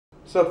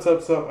Sup?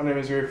 My name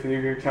is Yuri for the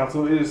Yuri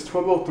Council. It is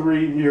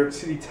 12:03 New York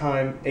City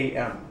time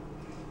AM.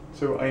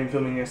 So I am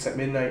filming this at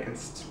midnight and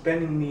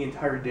spending the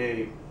entire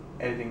day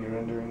editing and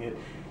rendering it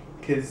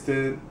because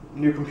the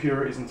new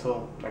computer is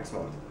until next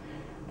month.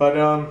 But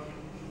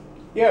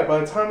yeah, by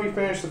the time we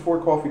finish the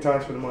 4 coffee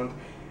times for the month,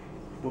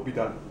 we'll be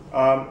done.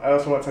 I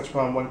also want to touch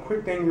upon one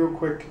quick thing real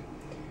quick,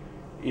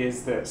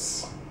 is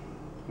this.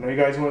 I know you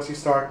guys want to see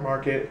stock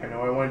market. I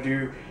know I want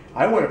to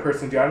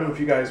personally do, I don't know if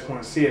you guys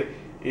want to see it,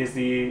 is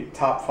the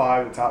top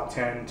 5, the top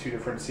 10, 2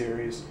 different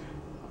series.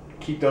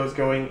 Keep those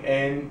going.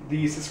 And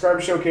the subscriber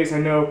showcase, I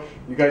know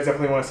you guys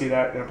definitely want to see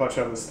that and a bunch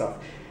of other stuff.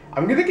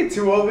 I'm going to get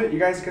to all of it. You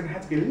guys are going to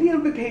have to be a little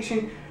bit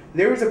patient.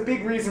 There is a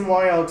big reason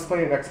why. I'll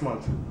explain it next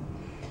month.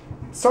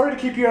 Sorry to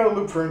keep you out of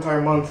the loop for an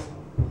entire month.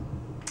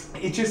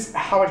 It's just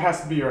how it has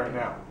to be right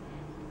now.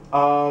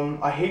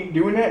 I hate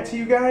doing that to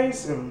you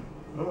guys. And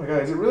oh my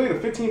god, is it really the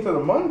 15th of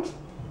the month?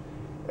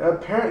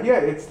 Apparently, yeah,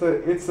 it's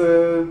the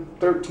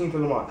 13th of the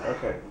month.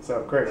 Okay,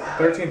 so great,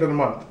 13th of the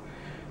month.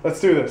 Let's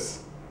do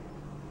this.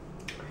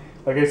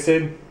 Like I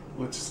said,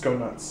 let's just go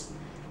nuts.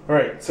 All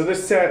right, so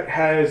this set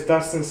has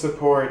Dustin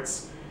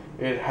supports.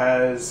 It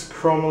has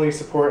Chromally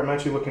support. I'm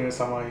actually looking at this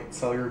on my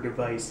cellular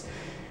device.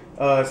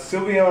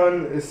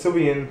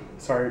 Sylveon,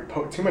 sorry,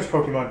 too much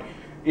Pokemon,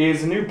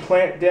 is a new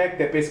plant deck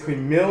that basically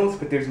mills,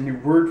 but there's a new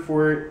word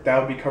for it.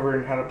 That'll be covered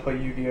in How to Play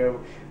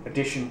Yu-Gi-Oh!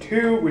 Edition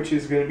 2, which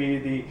is going to be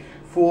the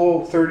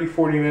full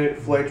 30-40 minute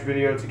fledged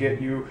video to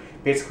get you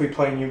basically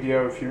playing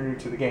Yu-Gi-Oh! If you're new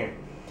to the game.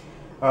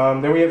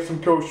 Then we have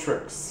some Ghost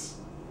Tricks.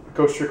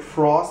 Ghost Trick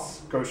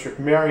Frost, Ghost Trick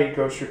Mary,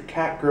 Ghost Trick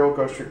Cat Girl,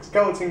 Ghost Trick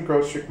Skeleton,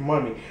 Ghost Trick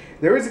Mummy.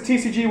 There is a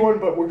TCG one,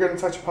 but we're going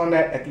to touch upon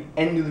that at the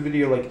end of the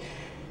video,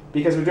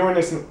 because we're doing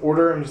this in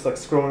order. I'm just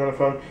scrolling on the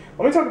phone.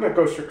 Let me talk about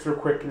Ghost Tricks real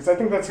quick, because I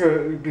think that's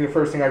going to be the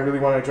first thing I really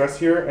want to address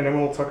here, and then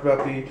we'll talk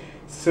about the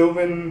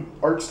Sylvan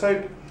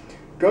archetype.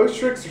 Ghost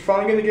Tricks are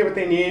finally going to get what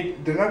they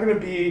need. They're not going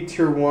to be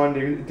tier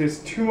 1.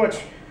 There's too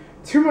much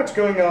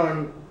going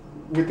on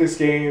with this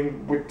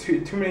game, with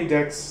too many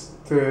decks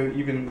to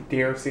even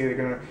dare say they're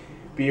going to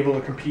be able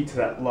to compete to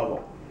that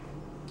level.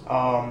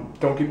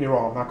 Don't get me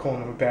wrong, I'm not calling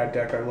them a bad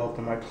deck. I love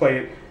them, I play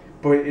it,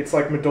 but it's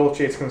like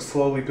Madolche. It's going to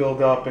slowly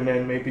build up, and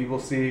then maybe we'll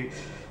see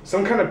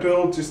some kind of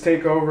build just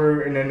take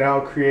over, and then now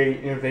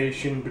create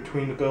innovation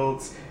between the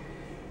builds,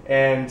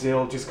 and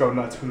it'll just go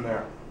nuts from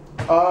there.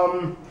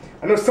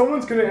 I know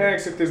someone's going to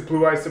ask if there's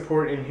Blue Eye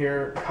support in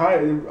here.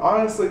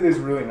 Honestly, there's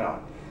really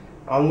not.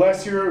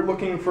 Unless you're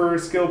looking for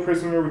Skill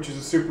Prisoner, which is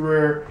a super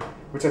rare,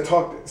 which I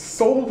talked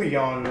solely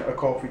on a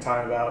coffee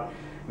time about.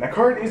 And that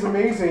card is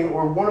amazing,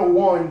 or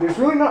 101. There's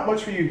really not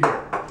much for you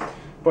here.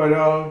 But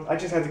I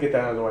just had to get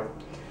that out of the way.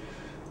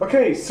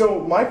 Okay, so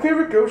my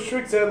favorite Ghost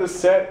Tricks out of the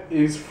set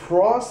is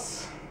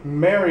Frost,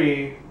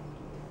 Mary.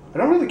 I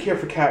don't really care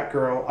for Cat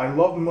Girl. I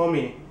love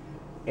Mummy.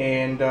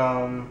 And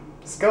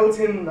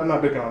Skeleton, I'm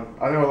not big on.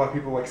 I know a lot of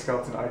people like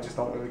Skeleton. I just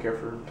don't really care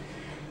for him.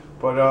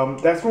 But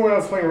that's when I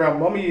was playing around.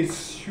 Mummy is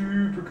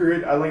super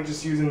good. I like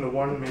just using the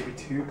 1, maybe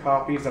 2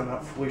 copies. I'm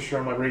not fully sure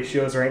on my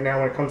ratios right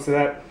now when it comes to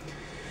that.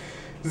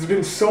 There's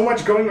been so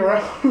much going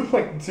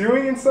around,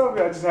 doing and stuff.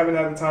 I just haven't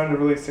had the time to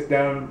really sit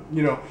down,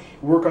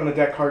 work on the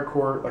deck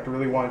hardcore like I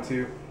really wanted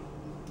to.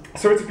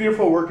 So it's a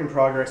beautiful work in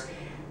progress.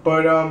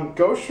 But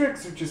Ghost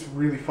Tricks are just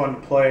really fun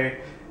to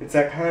play. It's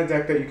that kind of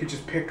deck that you could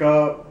just pick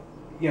up.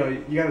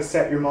 You got to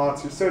set your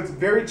monsters. So it's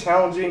very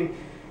challenging,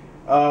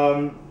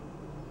 I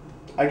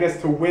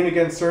guess, to win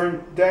against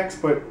certain decks.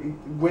 But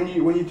when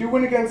you do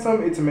win against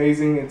them, it's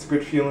amazing. It's a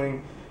good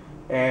feeling.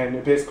 And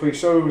it basically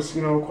shows,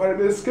 quite a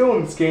bit of skill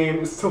in this game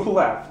is still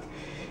left.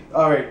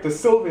 Alright, the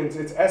Sylvans,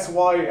 it's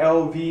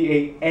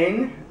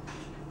Sylvan.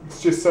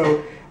 It's just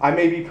so, I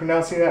may be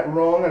pronouncing that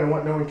wrong. I don't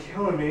want no one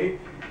killing me.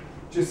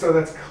 Just so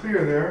that's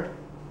clear there.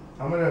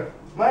 I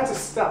might have to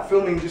stop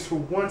filming just for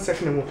 1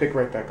 second and we'll pick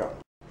right back up.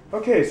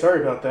 Okay,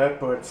 sorry about that,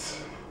 but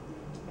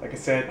like I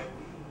said,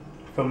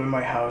 filming in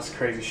my house,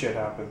 crazy shit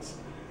happens.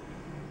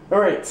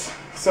 Alright,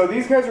 so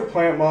these guys are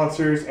plant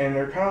monsters, and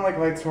they're kind of like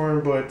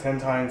Lightsworn, but 10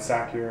 times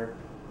sackier,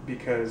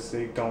 because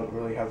they don't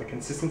really have the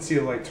consistency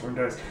of Lightsworn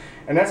does.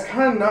 And that's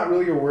kind of not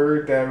really a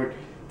word that I would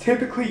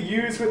typically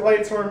use with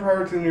Lightsworn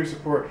prior to the new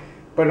support,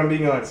 but I'm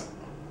being honest.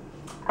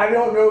 I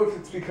don't know if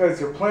it's because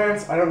they're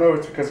plants, I don't know if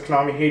it's because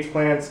Konami hates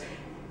plants.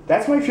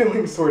 That's my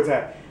feelings towards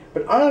that.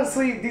 But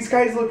honestly, these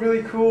guys look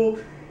really cool.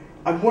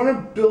 I want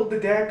to build the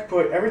deck,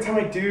 but every time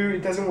I do, it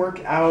doesn't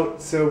work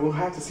out, so we'll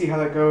have to see how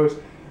that goes.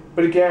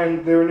 But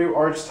again, they're a new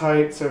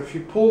archetype, so if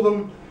you pull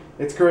them,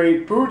 it's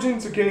great.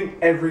 Boojins are getting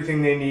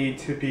everything they need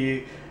to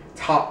be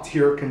top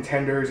tier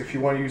contenders, if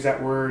you want to use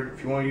that word,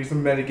 if you want to use the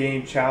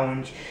metagame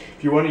challenge,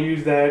 if you want to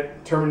use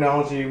that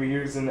terminology we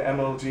use in the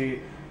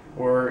MLG,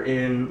 or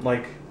in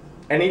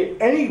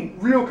any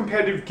real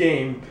competitive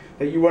game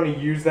that you want to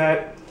use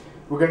that,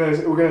 we're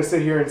gonna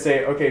sit here and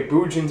say, okay,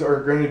 Boojins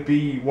are going to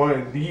be one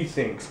of the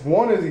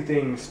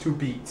things to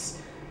beat.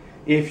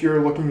 If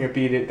you're looking to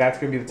beat it, that's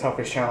going to be the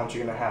toughest challenge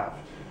you're going to have.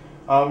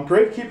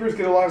 Gravekeepers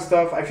get a lot of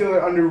stuff. I feel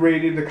they're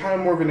underrated. They're kind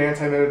of more of an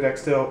anti-meta deck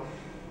still.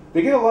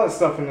 They get a lot of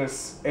stuff in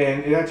this,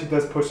 and it actually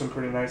does push them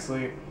pretty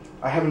nicely.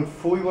 I haven't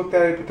fully looked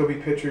at it, but there'll be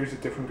pictures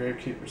of different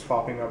gravekeepers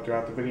popping up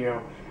throughout the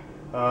video.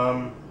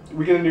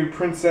 We get a new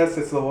princess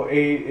that's level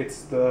 8.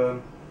 It's the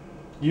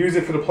use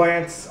it for the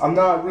plants. I'm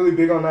not really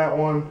big on that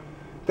one.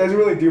 Doesn't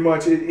really do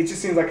much. It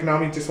just seems like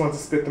Konami just wants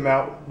to spit them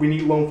out. We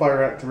need Lone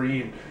Fire at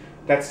 3, and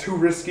that's too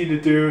risky to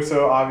do,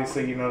 so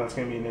obviously, you know, that's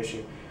going to be an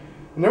issue.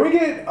 And then we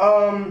get,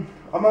 I'm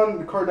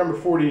on card number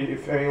 40,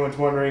 if anyone's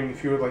wondering,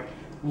 if you would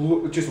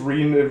like, just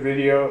reading the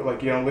video,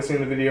 like, you know, listening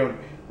to the video and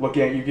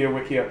looking at Yu-Gi-Oh!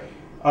 Wikia.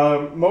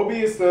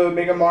 Mobius, the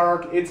Mega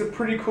Monarch, it's a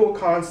pretty cool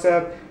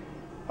concept.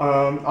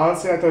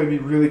 Honestly, I thought it'd be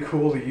really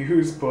cool to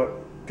use, but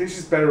there's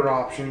just better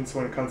options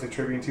when it comes to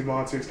tributing 2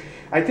 monsters.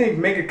 I think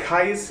Mega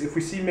Caius, if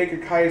we see Mega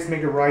Caius,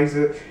 Mega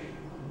Ryza,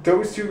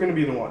 those 2 are going to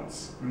be the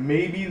ones.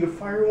 Maybe the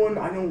fire one,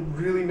 I don't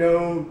really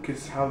know,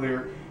 because how they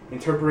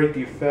interpret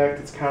the effect,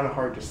 it's kind of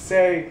hard to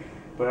say,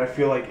 but I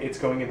feel like it's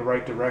going in the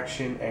right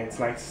direction, and it's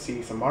nice to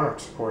see some Monarch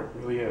support,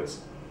 it really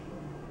is.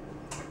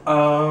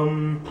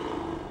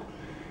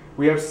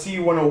 We have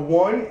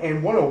C101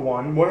 and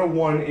 101.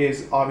 101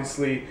 is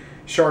obviously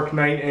Shark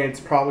Knight, and it's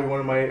probably one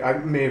of my, I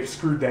may have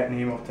screwed that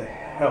name up to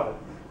hell.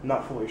 I'm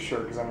not fully sure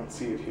because I don't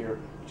see it here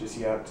just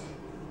yet.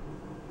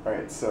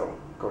 Alright, so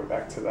going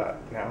back to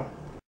that now.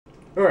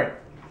 Alright,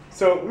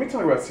 so let me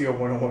talk about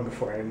CO101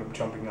 before I end up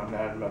jumping on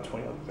that and about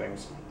 20 other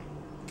things.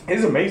 It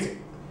is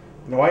amazing.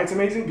 You know why it's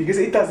amazing? Because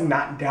it does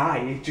not die.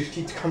 It just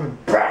keeps coming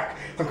back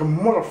like a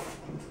motherfucker.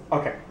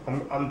 Okay,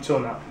 I'm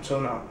chilling out. I'm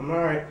chilling out. I'm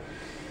alright.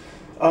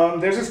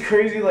 There's this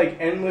crazy, like,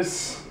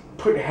 endless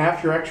put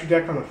half your extra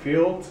deck on the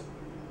field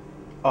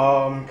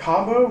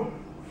combo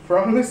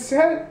from the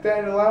set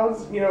that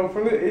allows, you know,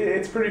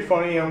 it's pretty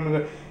funny. I'm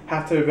going to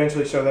have to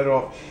eventually show that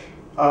off.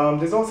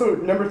 There's also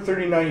number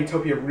 39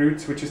 Utopia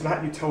Roots, which is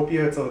not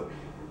Utopia. It's a,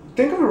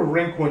 think of a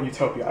rank 1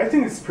 Utopia. I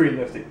think it's pretty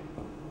nifty.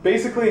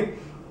 Basically,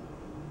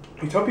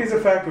 Utopia's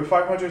effect with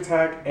 500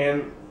 attack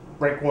and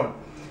rank 1.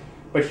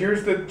 But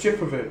here's the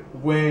gif of it.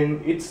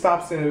 When it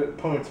stops the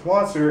opponent's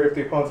monster, if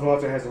the opponent's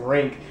monster has a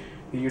rank,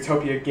 the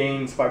Utopia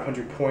gains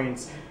 500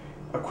 points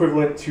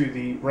equivalent to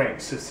the rank.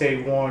 So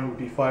say 1 would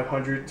be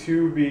 500,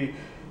 2 would be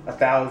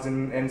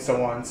 1,000, and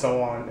so on and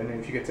so on. And then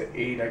if you get to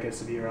 8, I guess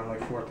it'd be around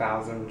like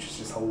 4,000, which is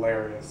just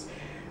hilarious.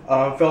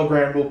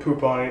 Felgrand will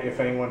poop on it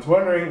if anyone's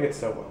wondering, it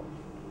still will.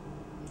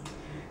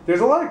 There's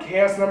a lot of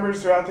chaos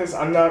numbers throughout this.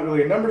 I'm not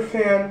really a number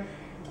fan.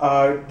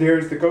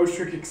 There's the Ghost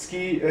Trick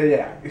Exceed,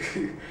 yeah.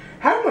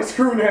 How am I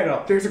screwing that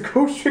up? There's a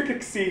Ghost Trick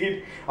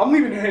Exceed. I'm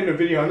leaving that in the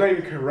video. I'm not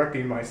even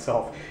correcting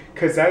myself.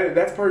 Because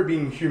that's part of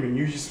being human.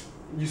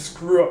 You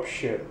screw up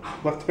shit.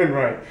 Left and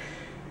right.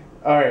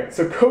 Alright,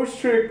 so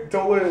Ghost Trick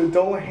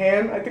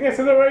Dolahan. I think I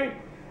said that right?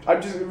 I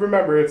just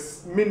remember,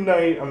 it's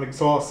midnight. I'm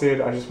exhausted.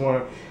 I just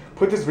want to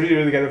put this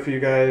video together for you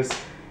guys.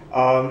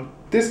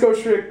 This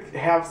Ghost Trick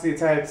halves the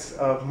attacks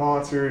of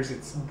monsters.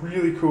 It's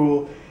really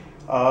cool.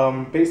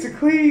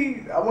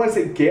 Basically, I want to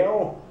say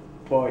Gale,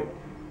 but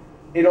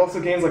it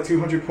also gains like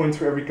 200 points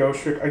for every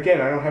Ghost Trick.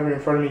 Again, I don't have it in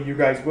front of me. You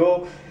guys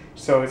will.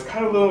 So it's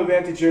kind of a little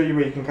advantage here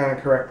where you can kind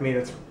of correct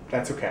me.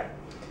 That's okay.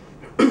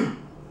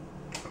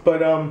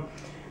 But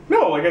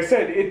no, like I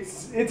said,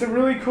 it's a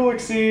really cool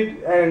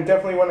Exceed, and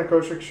definitely one that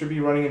Ghost Trick should be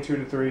running in 2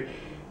 to 3.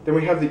 Then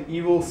we have the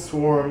Evil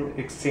Swarm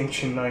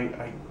Extinction Knight.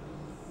 I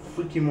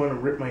freaking want to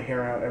rip my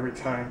hair out every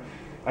time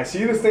I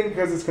see this thing,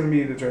 because it's going to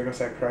be the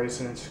Dragossack price,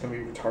 and it's just going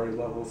to be retarded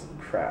levels of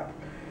crap.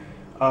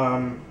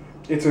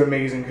 It's an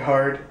amazing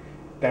card.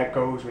 That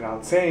goes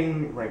without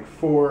saying. Rank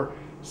 4,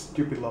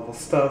 stupid level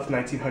stuff,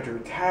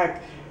 1900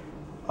 attack.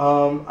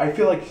 I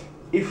feel like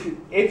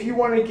if you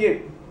want to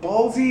get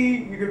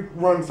ballsy, you could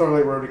run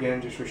Starlight Road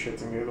again just for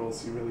shits and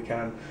giggles. You really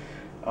can.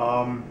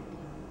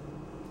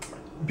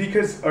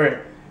 Because, alright,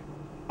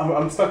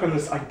 I'm stuck on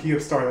this idea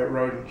of Starlight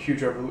Road and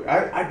Huge Revolution.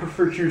 I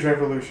prefer Huge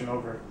Revolution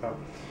over it, though.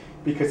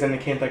 Because then they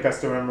can't like us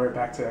to remember it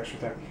back to extra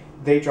attack.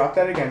 They drop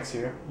that against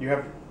you. You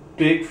have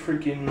big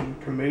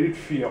freaking committed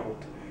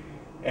field.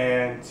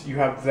 And you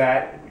have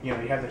that, you know,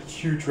 you have the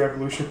Huge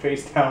Revolution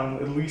face down,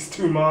 at least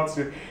 2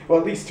 monsters. Well,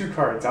 at least 2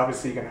 cards.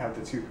 Obviously, you're going to have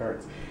the 2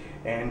 cards.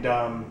 And,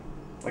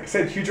 like I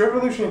said, Huge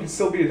Revolution can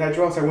still be a dead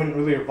draw, so I wouldn't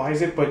really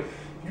advise it. But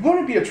you want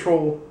to be a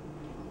troll,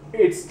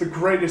 it's the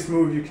greatest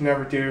move you can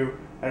ever do.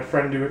 I had a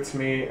friend do it to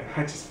me, and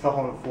I just fell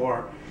on the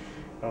floor.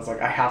 I was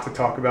like, I have to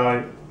talk about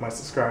it. My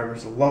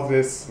subscribers will love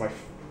this.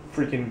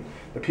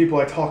 The people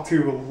I talk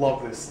to will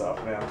love this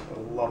stuff, man. I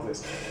love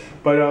this.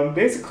 But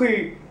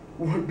basically,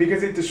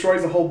 because it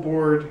destroys the whole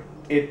board,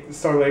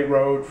 Starlight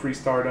Road, free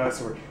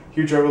Stardust, or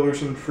Huge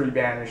Revolution, free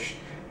Banish.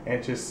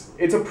 And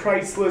it's a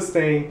priceless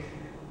thing.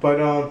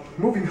 But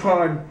moving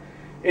on,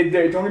 don't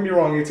get me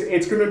wrong,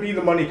 it's going to be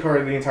the money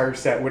card of the entire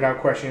set. Without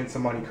question, it's a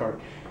money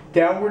card.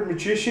 Downward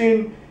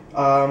Magician,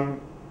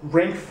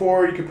 rank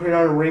 4, you can put it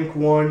on a rank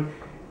 1.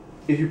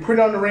 If you put it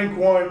on the rank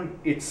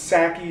 1, it's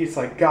sacky, it's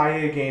like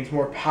Gaia, gains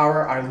more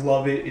power. I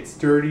love it, it's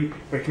dirty,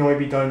 but it can only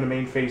be done in the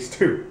main phase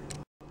too.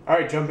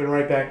 Alright, jumping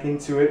right back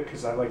into it,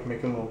 because I like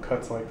making little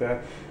cuts like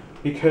that.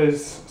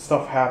 Because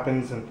stuff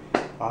happens, and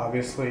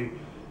obviously,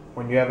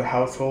 when you have a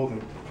household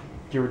and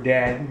you're a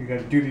dad, you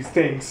gotta do these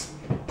things.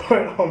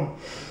 But,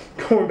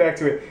 going back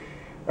to it.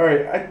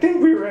 Alright, I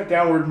think we were at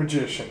Downward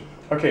Magician.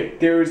 Okay,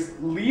 there's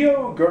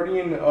Leo,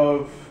 Guardian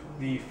of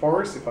the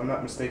Forest, if I'm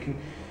not mistaken.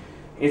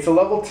 It's a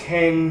level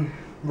 10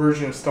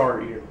 version of Star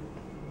Eater.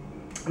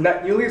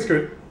 Not nearly as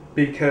good,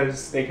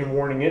 because they can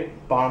warning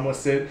it,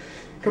 bottomless it,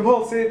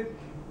 compulse it.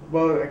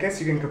 Well, I guess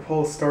you can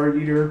compulse Star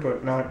Eater,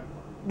 but not...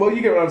 Well,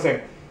 you get what I'm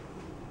saying.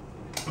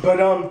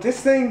 But this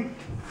thing,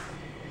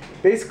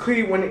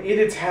 basically when it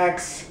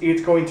attacks,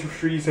 it's going to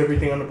freeze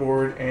everything on the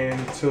board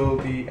until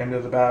the end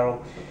of the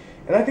battle.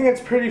 And I think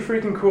that's pretty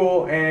freaking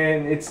cool,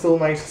 and it's still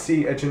nice to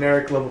see a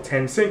generic level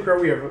 10 synchro.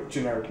 We have a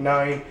generic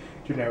 9,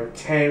 generic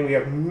 10, we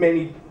have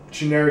many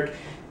generic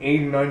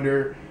 8 and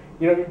under.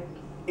 You know,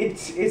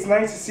 it's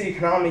nice to see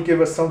Konami give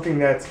us something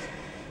that's,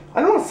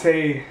 I don't want to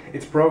say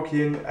it's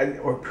broken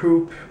or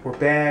poop or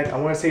bad, I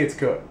want to say it's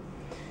good.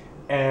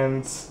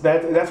 And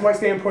that's my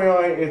standpoint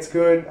on it. It's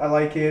good, I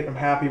like it, I'm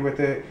happy with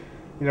it.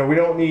 You know, we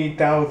don't need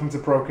thousands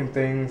of broken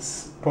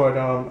things, but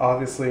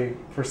obviously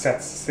for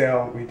sets to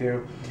sale we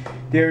do.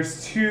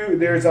 There's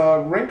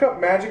a rank up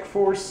Magic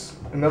Force,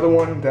 another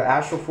one, the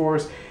Astral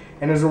Force,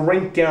 and there's a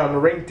rank down. The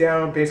rank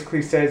down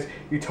basically says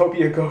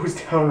Utopia goes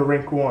down to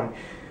rank 1.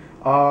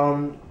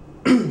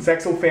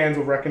 Zexal fans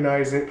will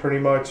recognize it pretty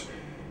much.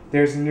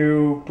 There's a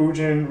new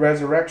Bujin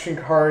Resurrection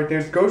card.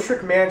 There's Ghost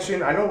Trick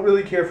Mansion. I don't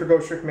really care for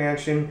Ghost Trick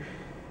Mansion,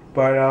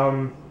 but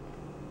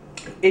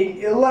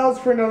it allows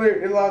for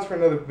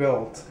another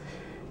build.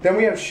 Then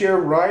we have Share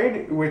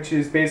Ride, which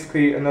is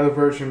basically another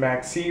version of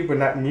Maxi, but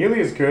not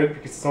nearly as good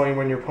because it's only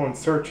when your opponent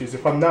searches,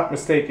 if I'm not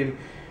mistaken,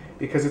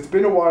 because it's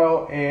been a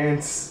while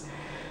and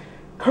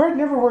card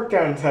never worked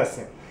out in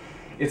testing.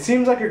 It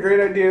seems like a great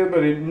idea,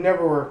 but it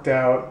never worked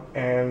out,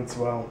 and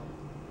well,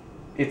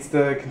 it's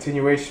the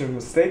continuation of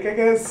mistake, I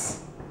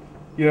guess.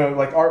 You know,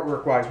 like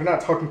artwork wise, we're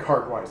not talking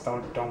card wise.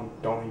 Don't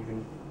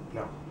even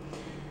no.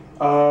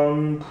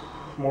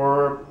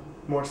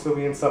 More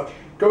Sylvian stuff.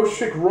 Ghost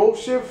Trick Roll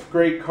Shift,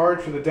 great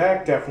card for the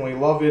deck. Definitely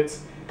love it.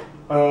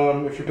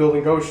 If you're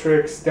building Ghost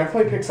Tricks,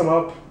 definitely pick some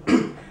up.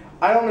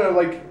 I don't know,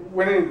 like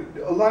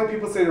a lot of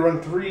people say to run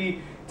 3.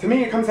 To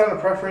me, it comes down to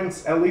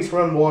preference. At least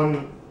run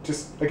 1.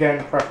 Just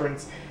again,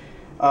 preference.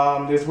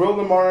 There's Will of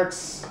the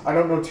Monarchs. I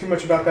don't know too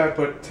much about that,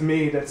 but to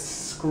me, that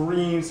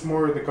screams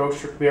more of the Ghost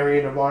Trick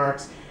variant of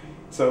Monarchs.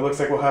 So it looks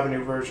like we'll have a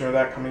new version of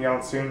that coming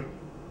out soon.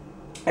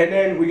 And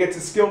then we get to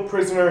Skill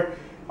Prisoner.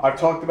 I've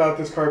talked about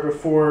this card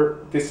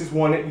before. This is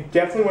one that you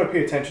definitely want to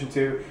pay attention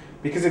to,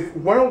 because if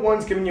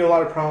 101's giving you a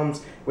lot of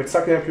problems with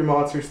sucking up your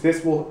monsters,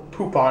 this will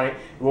poop on it.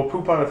 It will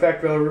poop on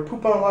effect value. It will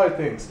poop on a lot of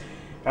things.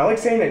 And I like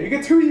saying that. You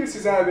get 2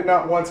 uses out of it,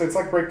 not one, so it's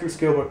like Breakthrough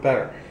Skill, but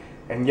better.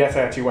 And yes, I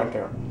actually went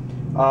there.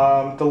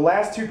 The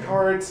last 2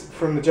 cards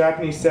from the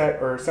Japanese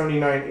set are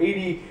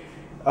 7980.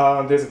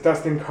 There's a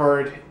Dustin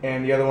card,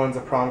 and the other one's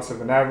a Promise of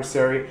an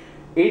Adversary.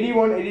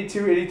 81,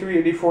 82, 83,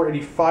 84,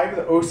 85 of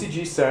the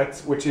OCG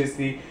sets, which is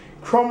the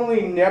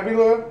Chromaline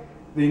Nebula,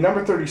 the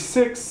number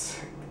 36,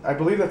 I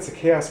believe that's the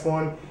Chaos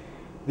one,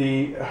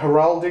 the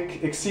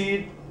Heraldic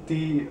Exceed,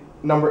 the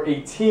number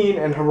 18,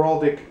 and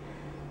Heraldic,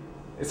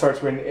 it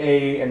starts with an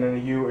A and then a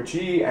U or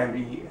G,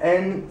 M-E-N-T-A-T-I-O-N,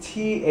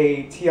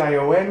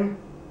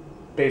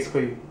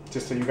 basically,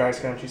 just so you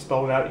guys can actually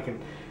spell it out, you can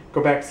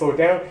go back, slow it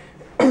down,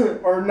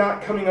 are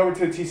not coming over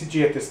to the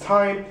TCG at this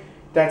time.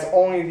 That's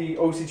only the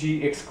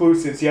OCG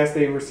exclusives. Yes,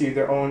 they receive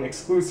their own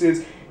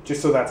exclusives,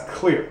 just so that's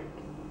clear.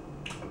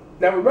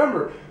 Now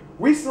remember,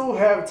 we still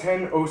have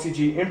 10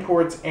 OCG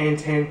imports and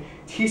 10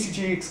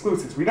 TCG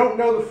exclusives. We don't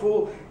know the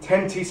full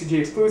 10 TCG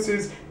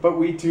exclusives, but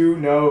we do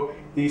know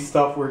the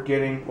stuff we're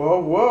getting.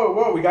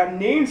 Whoa, we got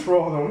names for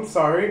all of them, I'm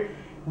sorry.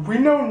 We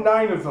know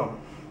 9 of them.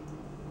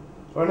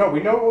 Oh no, we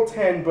know all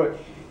 10, but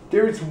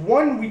there's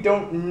one we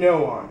don't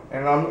know on.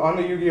 And I'm on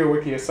the Yu-Gi-Oh!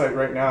 Wiki site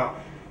right now.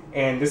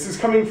 And this is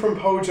coming from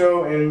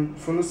Pojo and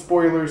from the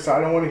spoilers, so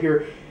I don't want to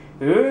hear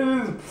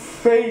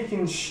fake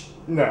and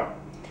no.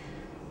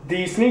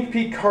 The sneak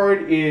peek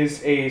card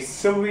is a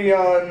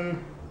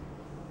Sylveon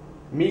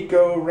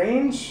Miko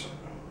range.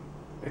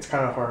 It's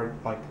kind of hard,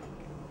 like,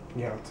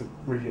 you know, to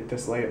read it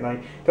this late at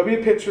night. There'll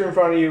be a picture in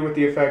front of you with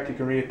the effect. You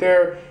can read it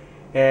there.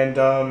 And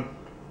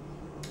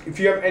if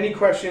you have any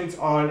questions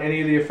on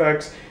any of the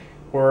effects,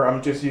 or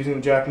I'm just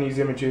using Japanese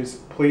images,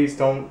 please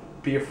don't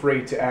be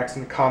afraid to ask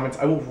in the comments.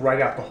 I will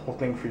write out the whole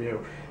thing for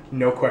you.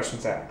 No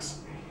questions asked.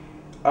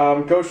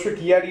 Ghost Trick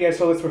Yeti, I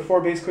saw this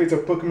before. Basically, it's a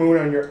Book of Moon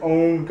on your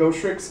own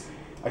Ghost Tricks.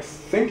 I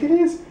think it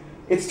is.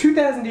 It's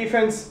 2,000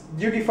 defense.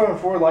 Yu-Gi Final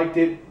 4 liked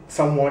it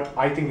somewhat.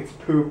 I think it's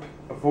poop.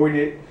 Avoid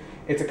it.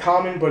 It's a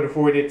common, but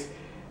avoid it.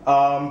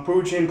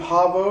 Bujin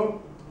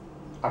Pavo.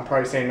 I'm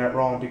probably saying that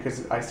wrong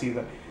because I see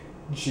the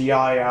GI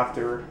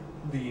after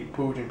the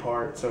Bujin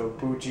part. So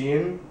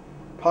Bujin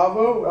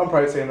Pavo. I'm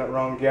probably saying that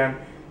wrong again.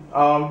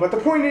 But the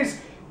point is,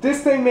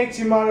 this thing makes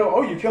Yamato,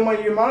 oh, you kill my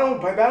Yamato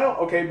by battle?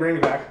 Okay, bring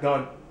it back,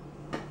 done.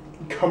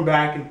 Come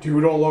back and do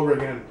it all over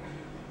again.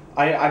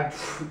 I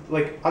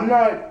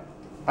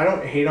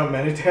don't hate on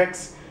meta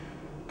decks,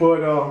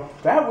 but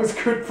that was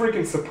good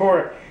freaking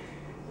support.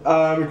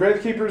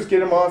 Gravekeepers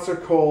get a monster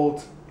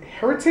called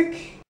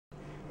Heretic.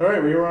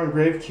 Alright, we were on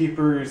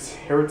Gravekeepers,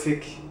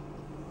 Heretic.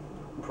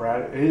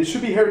 It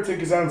should be Heretic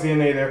because I don't see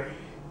an A there.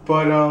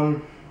 But,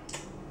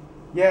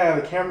 yeah,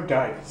 the camera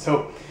died.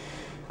 So,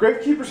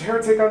 Gravekeeper's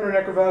Heretic under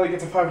Necro Valley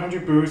gets a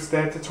 500 boost.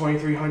 That's a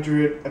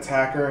 2300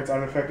 attacker. It's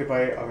unaffected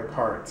by other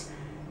cards.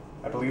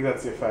 I believe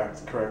that's the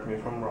effect. Correct me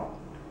if I'm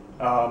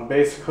wrong.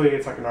 Basically,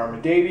 it's like an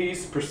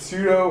Armadates,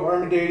 Pseudo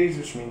Armadates,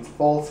 which means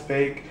false,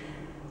 fake.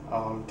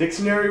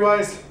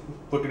 Dictionary-wise,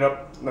 look it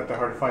up. Not that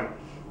hard to find.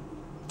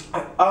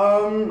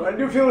 I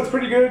do feel it's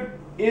pretty good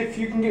if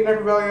you can get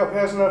Necro Valley out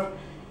fast enough.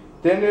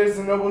 Then there's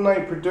the Noble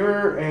Knight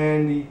Perdur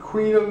and the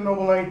Queen of the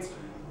Noble Knights.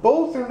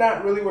 Both are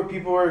not really what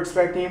people are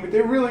expecting, but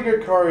they're really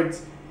good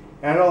cards.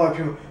 And I know a lot of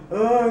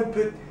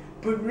people,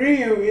 but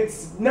Ryu,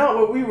 it's not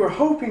what we were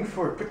hoping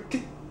for. But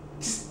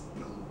just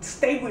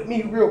stay with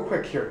me real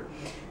quick here.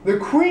 The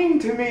Queen,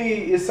 to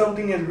me, is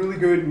something that's really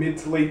good mid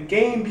to late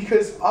game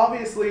because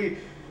obviously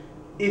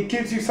it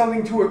gives you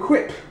something to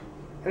equip.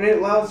 And it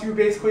allows you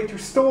basically to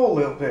stall a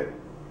little bit.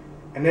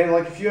 And then,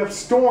 like, if you have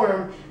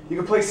Storm, you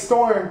can play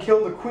Storm,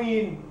 kill the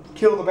Queen,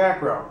 kill the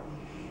back row.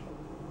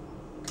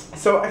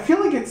 So I feel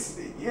like it's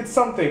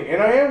something.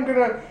 And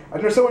I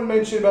know someone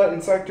mentioned about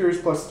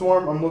Insectors plus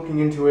Storm. I'm looking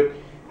into it.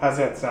 How's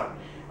that sound?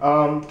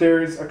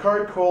 There's a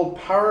card called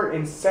Power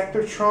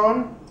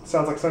Insectotron.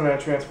 Sounds like something out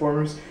of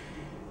Transformers.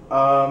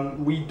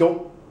 We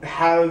don't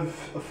have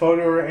a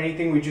photo or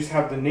anything. We just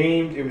have the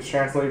name. It was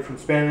translated from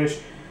Spanish.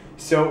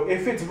 So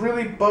if it's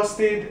really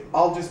busted,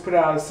 I'll just put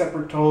out a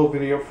separate total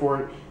video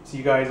for it so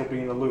you guys will be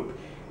in the loop.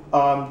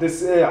 I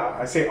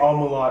say a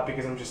lot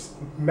because I'm just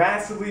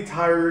massively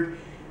tired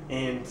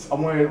and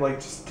I'm going to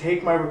like just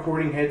take my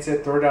recording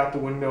headset, throw it out the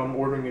window. I'm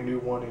ordering a new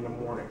one in the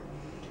morning.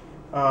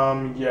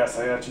 Yes,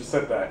 I actually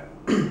said that.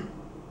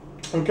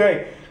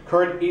 Okay,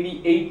 card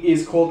 88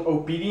 is called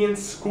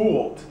Obedience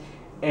Schooled.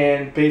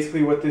 And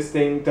basically what this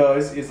thing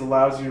does is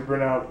allows you to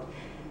bring out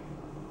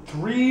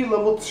 3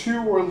 level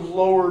 2 or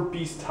lower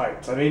beast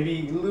types. I may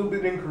be a little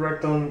bit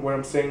incorrect on what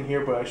I'm saying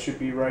here, but I should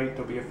be right.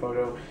 There'll be a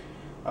photo.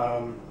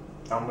 I'm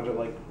going to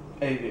like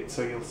edit it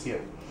so you'll see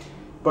it.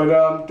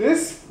 But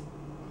this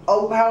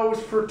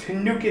allows for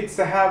Tanukits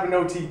to have an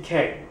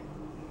OTK.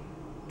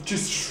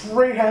 Just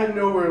straight out of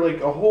nowhere,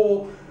 like a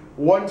whole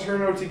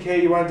 1-turn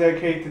OTK. You want to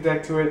dedicate the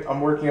deck to it.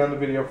 I'm working on the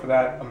video for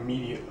that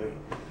immediately.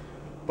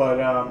 But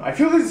I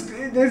feel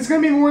there's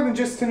going to be more than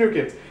just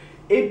Tanukits.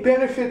 It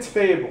benefits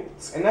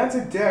Fables, and that's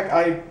a deck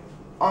I,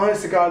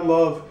 honest to God,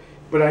 love,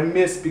 but I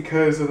miss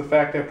because of the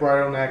fact that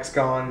Bridalnack's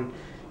gone.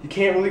 You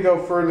can't really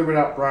go further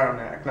without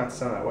Bridalnack, not to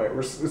sound that way.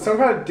 Or some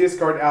kind of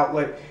discard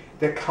outlet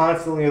that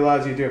constantly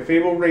allows you to do it.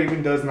 Fable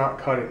Raven does not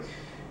cut it.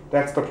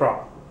 That's the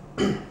problem.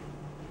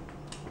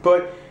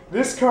 But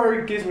this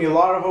card gives me a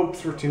lot of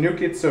hopes for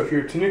Tanukits, so if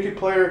you're a Tanukit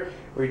player,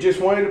 or you just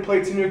wanted to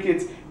play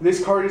Tanukits,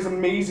 this card is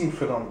amazing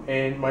for them.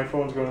 And my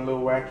phone's going a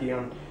little wacky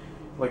on,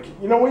 like,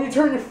 you know, when you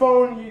turn your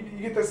phone, you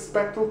get the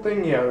spectral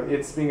thing. Yeah,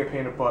 it's being a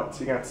pain in the butt,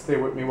 so you got to stay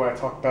with me while I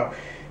talk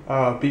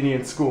about being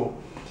in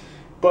school.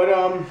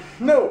 But,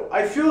 no,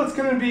 I feel it's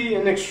going to be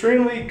an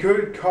extremely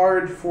good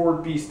card for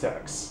beast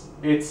decks.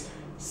 It's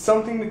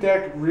something the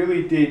deck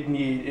really did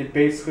need. It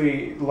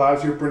basically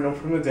allows you to bring them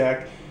from the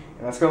deck,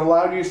 and that's going to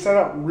allow you to set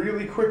up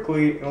really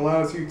quickly and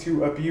allows you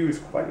to abuse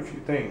quite a few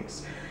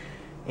things.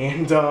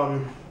 And,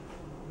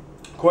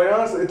 quite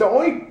honestly,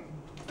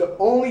 the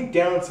only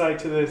downside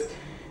to this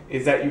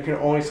is that you can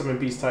only summon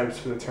beast types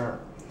for the turn.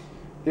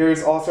 There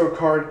is also a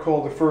card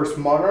called the First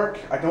Monarch.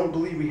 I don't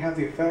believe we have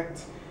the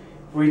effect.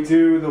 If we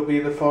do, there'll be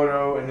the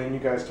photo, and then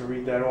you guys can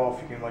read that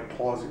off. You can like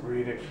pause it,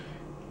 read it.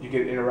 You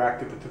get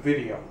interactive with the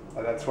video.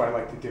 That's what I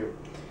like to do.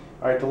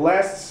 Alright, the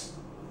last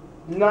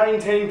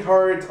 9-10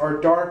 cards are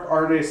Dark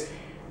Artist.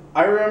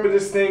 I remember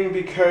this thing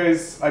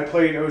because I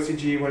played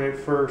OCG when it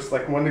first,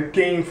 like when the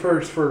game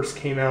first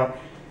came out.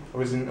 I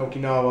was in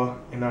Okinawa,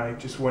 and I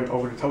just went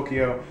over to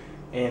Tokyo,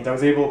 and I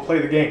was able to play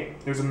the game.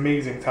 It was an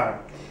amazing time.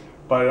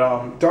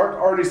 But Dark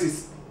Artist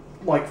is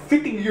like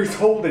 50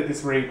 years old at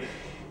this rate,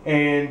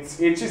 and it's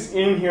just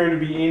in here to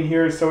be in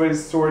here. So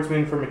is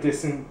Swordsman from a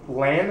Distant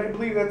Land, I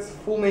believe that's the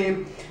full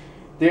name.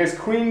 There's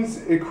Queen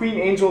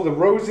Angel of the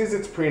Roses.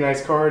 It's a pretty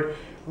nice card.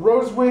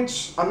 Rose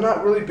Witch, I'm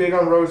not really big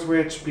on Rose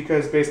Witch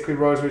because basically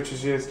Rose Witch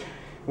is just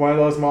one of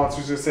those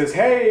monsters that says,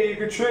 hey, you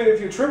could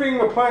if you're trimming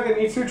a plant that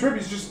needs 2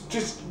 tributes,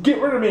 just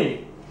get rid of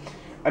me.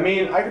 I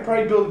mean, I could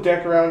probably build a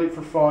deck around it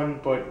for fun,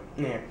 but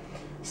yeah.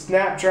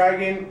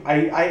 Snapdragon,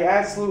 I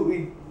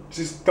absolutely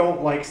just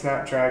don't like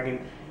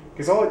Snapdragon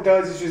because all it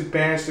does is just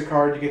banish the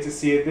card. You get to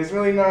see it. There's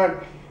really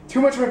not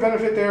too much of a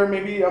benefit there.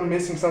 Maybe I'm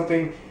missing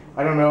something.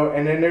 I don't know.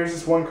 And then there's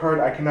this one card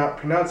I cannot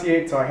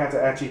pronunciate, so I had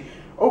to actually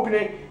open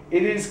it.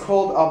 It is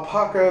called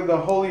Alpaca, the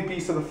Holy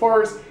Beast of the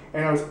Forest,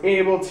 and I was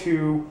able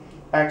to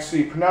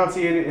actually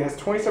pronunciate it. It has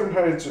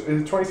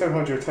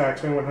 2,700 attack,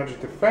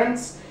 2,100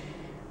 defense.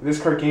 This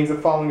card gains the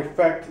following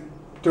effect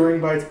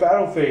by its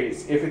battle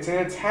phase. If it's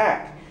an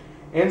attack,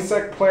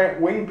 insect,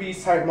 plant, winged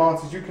beast type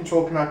monsters you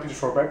control cannot be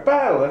destroyed by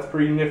battle. That's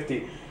pretty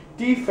nifty.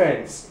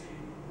 Defense,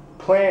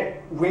 plant,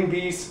 winged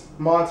beast,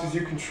 monsters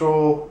you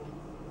control.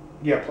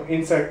 Yeah,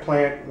 insect,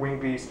 plant,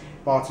 winged beast,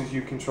 monsters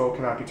you control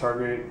cannot be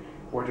targeted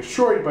or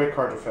destroyed by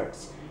card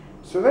effects.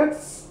 So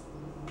that's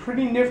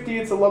pretty nifty.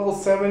 It's a level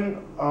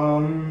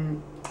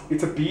 7.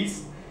 It's a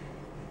beast.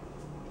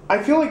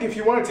 I feel like if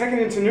you want to take it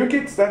into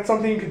Nukets, that's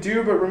something you could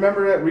do, but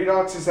remember that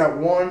Redox is at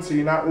 1, so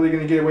you're not really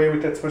going to get away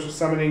with that special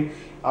summoning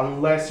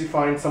unless you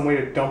find some way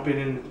to dump it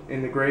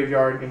in the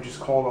graveyard and just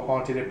call the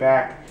Haunted it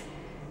back.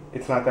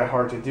 It's not that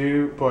hard to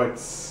do,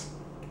 but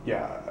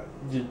yeah,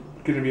 you're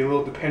going to be a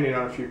little dependent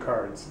on a few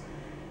cards.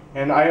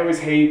 And I always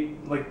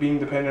hate like being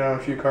dependent on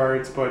a few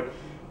cards, but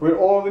with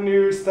all the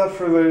new stuff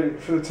for the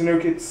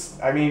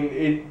Tanukets, I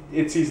mean,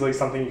 it's easily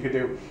something you could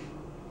do.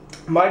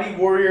 Mighty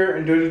Warrior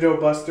and Dodo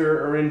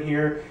Buster are in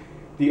here.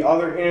 The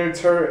other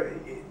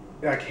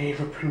I can't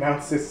even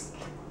pronounce this.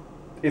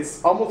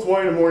 It's almost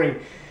 1 in the morning.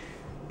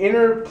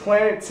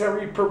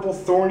 Interplanetary Purple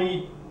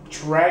Thorny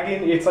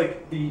Dragon. It's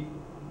like the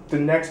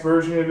next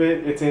version of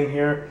it. It's in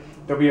here.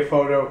 There'll be a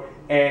photo.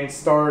 And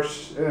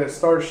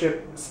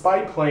Starship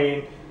Spy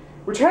Plane,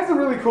 which has a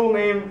really cool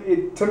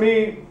name. To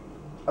me,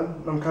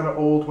 I'm kind of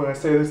old when I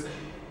say this,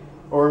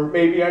 or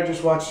maybe I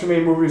just watched too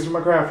many movies with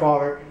my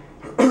grandfather.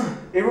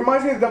 It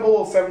reminds me of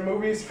the 007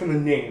 movies from the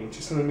name,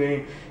 just from the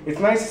name. It's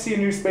nice to see a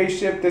new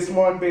spaceship. This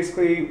one,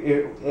 basically,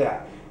 if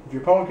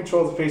your opponent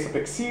controls a face-up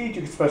Exceed,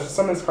 you can special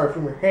summon this card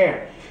from your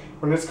hand.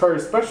 When this card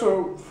is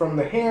special from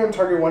the hand,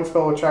 target one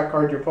spell or track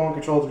card your opponent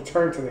controls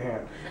return to the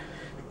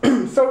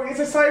hand. So it's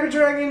a Cyber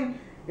Dragon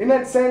in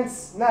that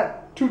sense,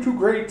 not too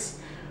great,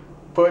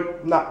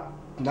 but not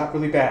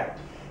really bad.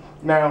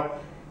 Now,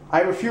 I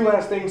have a few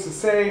last things to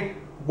say.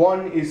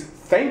 One is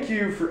thank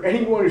you for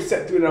anyone who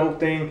sat through that whole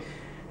thing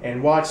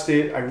and watched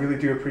it. I really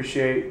do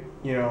appreciate,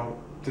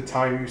 the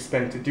time you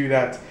spent to do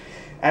that.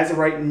 As of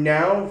right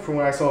now, from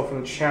what I saw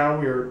from the channel,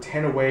 we are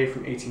 10 away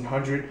from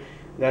 1800.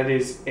 That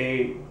is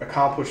a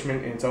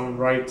accomplishment in its own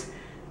right,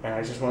 and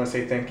I just want to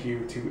say thank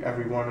you to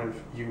every one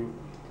of you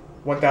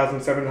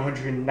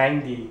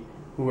 1,790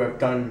 who have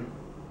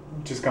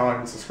just gone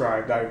and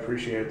subscribed. I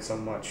appreciate it so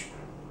much.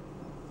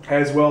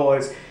 As well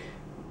as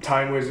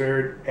Time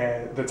Wizard,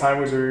 the Time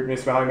Wizard,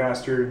 Miss Valley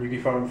Master,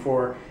 Yugi Phone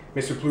 4,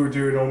 Mr. Blue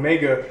Dude, and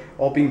Omega,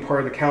 all being part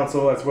of the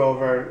council, as well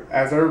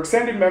as our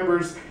extended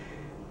members,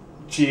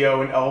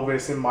 Gio and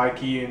Elvis and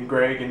Mikey and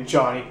Greg and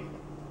Johnny.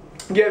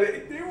 Yeah,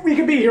 we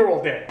could be here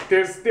all day.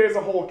 There's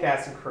a whole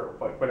cast and crew,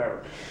 but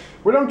whatever.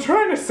 What I'm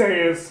trying to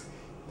say is,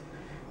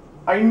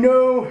 I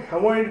know I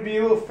wanted to be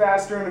a little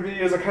faster in the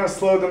videos. I kind of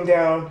slowed them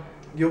down.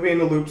 You'll be in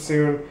the loop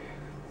soon.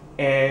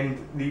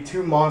 And the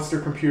 2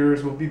 monster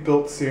computers will be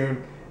built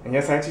soon. And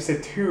yes, I actually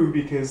said 2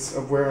 because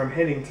of where I'm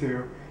heading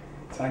to.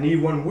 So I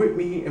need one with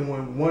me and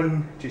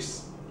one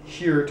just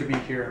here to be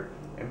here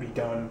and be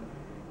done.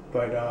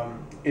 But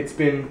it's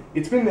been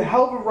a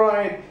hell of a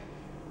ride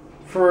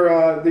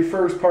for the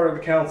first part of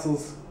the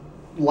council's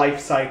life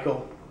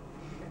cycle,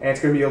 and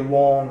it's going to be a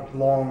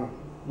long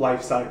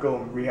life cycle.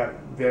 And we have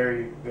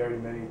very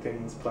many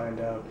things planned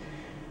out.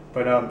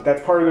 But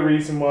that's part of the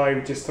reason why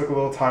we just took a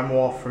little time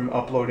off from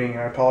uploading.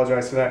 I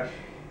apologize for that.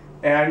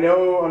 And I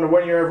know on the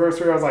 1-year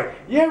anniversary, I was like,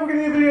 yeah, we're going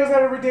to get videos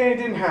out every day, and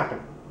it didn't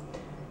happen.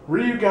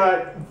 Ryu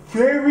got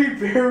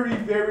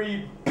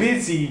very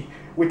busy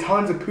with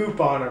tons of poop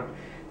on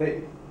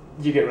him.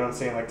 You get what I'm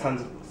saying, like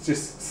tons of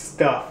just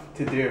stuff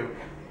to do.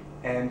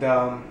 And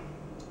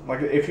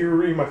like if you were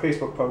reading my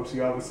Facebook post,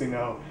 you obviously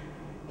know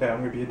that I'm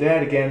going to be a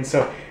dad again.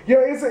 So,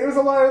 it was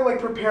a lot of like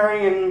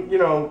preparing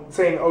and,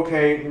 saying,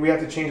 okay, we have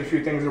to change a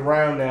few things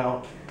around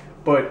now.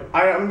 But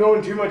I'm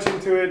going too much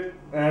into it,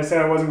 and I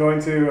said I wasn't going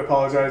to.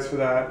 Apologize for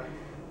that.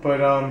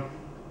 But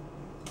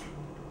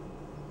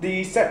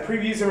the set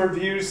previews and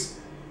reviews,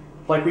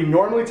 like we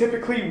normally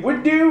typically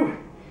would do,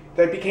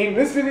 that became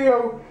this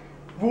video,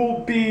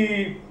 will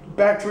be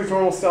back to its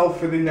normal self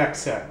for the next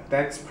set.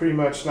 That's pretty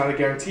much not a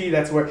guarantee.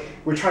 That's what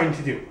we're trying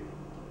to do.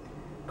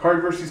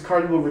 Card versus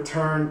card will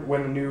return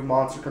when the new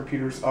monster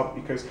computer's up,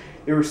 because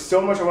there was so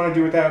much I want to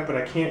do with that, but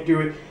I can't do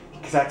it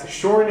because I have to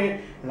shorten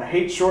it, and I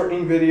hate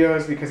shortening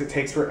videos because it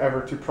takes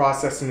forever to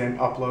process and then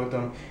upload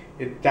them.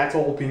 That's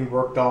all being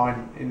worked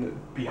on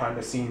behind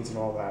the scenes and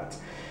all that.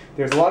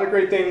 There's a lot of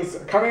great things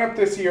coming up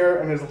this year,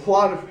 and there's a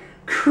lot of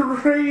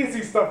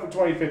crazy stuff for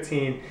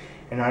 2015,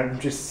 and I'm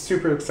just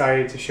super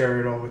excited to share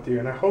it all with you,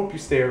 and I hope you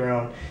stay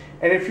around.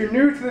 And if you're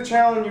new to the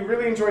channel and you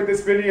really enjoyed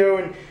this video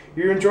and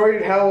you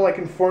enjoyed how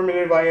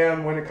informative I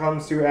am when it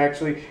comes to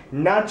actually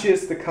not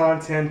just the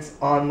content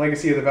on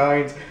Legacy of the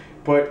Valiant,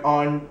 but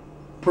on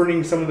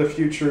bringing some of the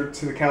future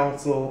to the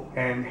council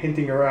and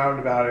hinting around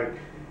about it,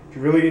 if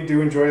you really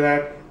do enjoy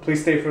that,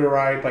 please stay for the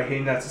ride by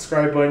hitting that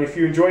subscribe button. If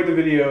you enjoyed the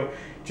video,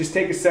 just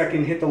take a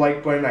second, hit the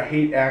like button. I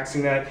hate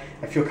asking that.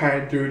 I feel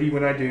kind of dirty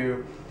when I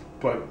do,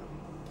 but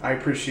I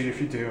appreciate it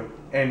if you do.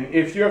 And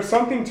if you have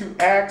something to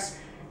ask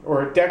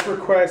or a deck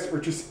request or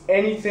just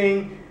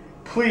anything,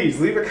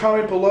 please leave a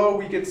comment below.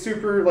 We get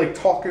super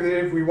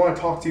talkative. We want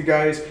to talk to you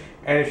guys.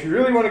 And if you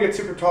really want to get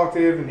super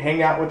talkative and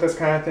hang out with us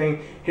kind of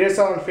thing, hit us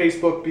out on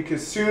Facebook,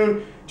 because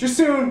soon, just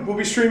soon, we'll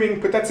be streaming.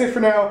 But that's it for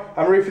now.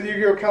 I'm ready for the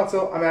Yu-Gi-Oh!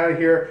 Council. I'm out of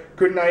here.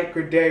 Good night,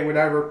 good day,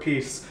 whatever.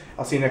 Peace.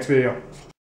 I'll see you next video.